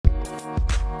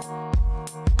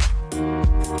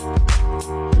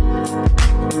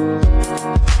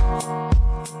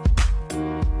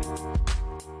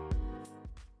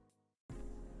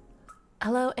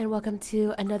welcome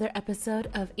to another episode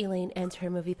of Elaine and Her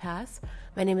Movie Pass.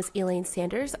 My name is Elaine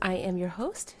Sanders. I am your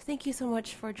host. Thank you so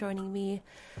much for joining me.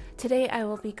 Today I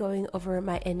will be going over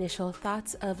my initial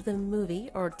thoughts of the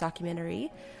movie or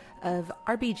documentary of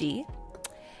RBG.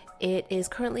 It is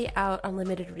currently out on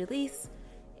limited release.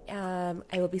 I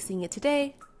will be seeing it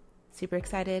today. Super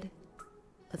excited.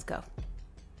 Let's go.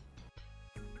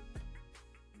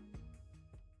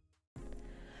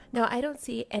 Now, I don't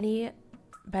see any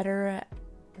better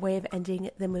way of ending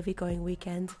the movie-going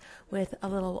weekend with a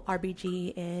little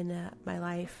RBG in my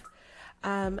life.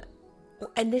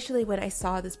 Initially, when I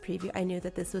saw this preview, I knew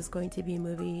that this was going to be a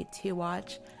movie to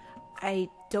watch. I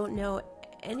don't know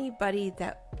anybody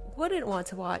that wouldn't want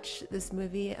to watch this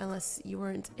movie unless you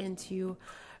weren't into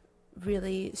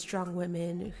really strong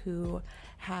women who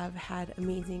have had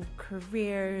amazing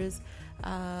careers,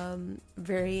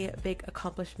 very big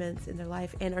accomplishments in their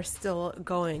life, and are still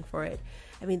going for it.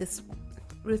 I mean, this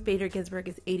Ruth Bader Ginsburg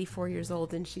is 84 years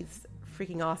old, and she's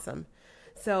freaking awesome.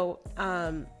 So,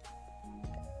 and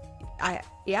I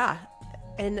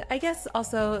guess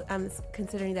also,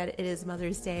 considering that it is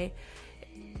Mother's Day,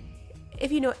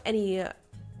 if you know any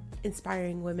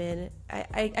inspiring women,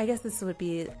 I guess this would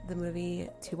be the movie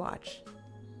to watch.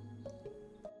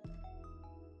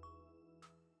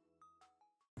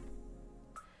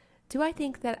 Do I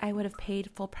think that I would have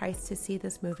paid full price to see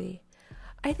this movie?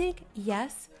 I think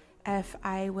yes, if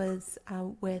I was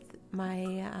with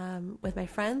my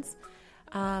friends,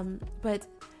 but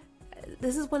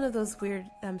this is one of those weird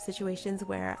situations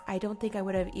where I don't think I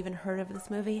would have even heard of this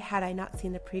movie had I not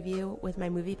seen the preview with my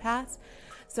movie pass.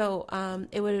 So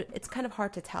it's kind of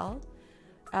hard to tell,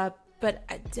 but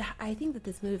I think that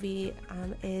this movie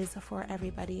is for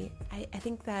everybody. I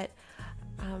think that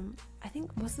I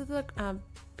think most of the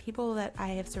people that I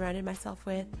have surrounded myself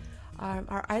with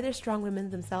are either strong women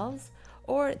themselves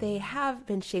or they have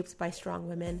been shaped by strong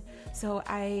women. So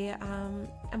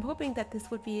I'm hoping that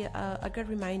this would be a good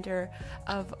reminder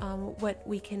of what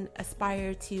we can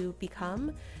aspire to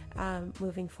become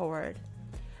moving forward.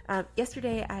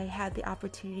 Yesterday I had the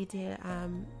opportunity to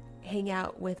hang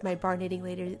out with my bar knitting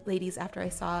ladies after I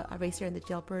saw Eraser and the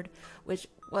Jailbird, which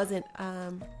wasn't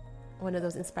one of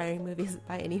those inspiring movies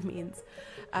by any means.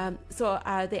 So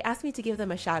they asked me to give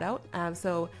them a shout out.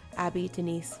 So Abby,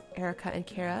 Denise, Erica, and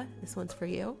Kara, this one's for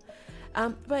you.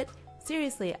 But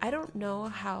seriously, I don't know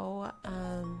how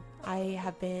I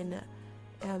have been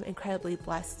incredibly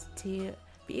blessed to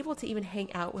be able to even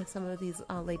hang out with some of these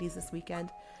ladies this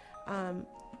weekend.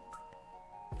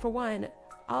 For one,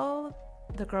 all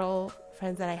the girl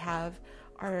friends that I have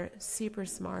are super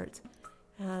smart,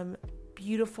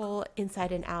 beautiful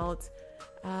inside and out,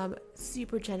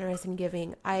 super generous and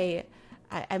giving.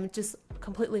 I'm just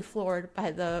completely floored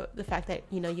by the fact that,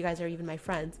 you guys are even my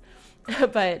friends.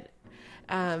 But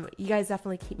you guys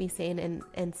definitely keep me sane,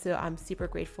 and so I'm super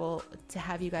grateful to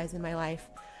have you guys in my life.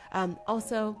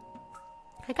 Also,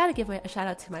 I gotta give a shout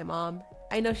out to my mom.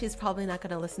 I know she's probably not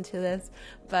gonna listen to this,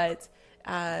 but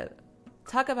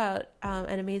talk about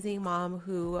an amazing mom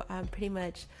who pretty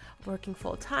much working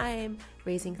full time,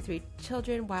 raising 3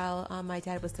 children while my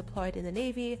dad was deployed in the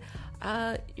Navy.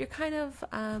 You're kind of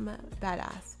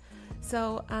badass.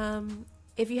 So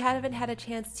if you haven't had a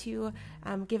chance to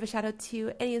give a shout out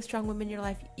to any of the strong women in your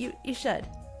life, you should.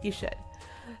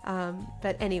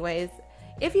 But anyways,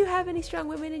 if you have any strong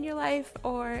women in your life,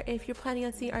 or if you're planning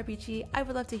on seeing RBG, I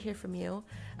would love to hear from you.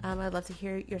 I'd love to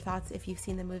hear your thoughts if you've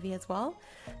seen the movie as well.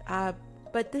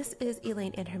 But this is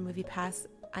Elaine and Her Movie Pass.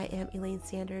 I am Elaine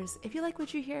Sanders. If you like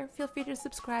what you hear, feel free to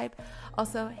subscribe.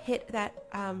 Also, hit that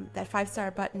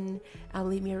 5-star button,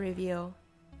 leave me a review,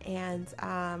 and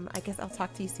I guess I'll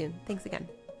talk to you soon. Thanks again.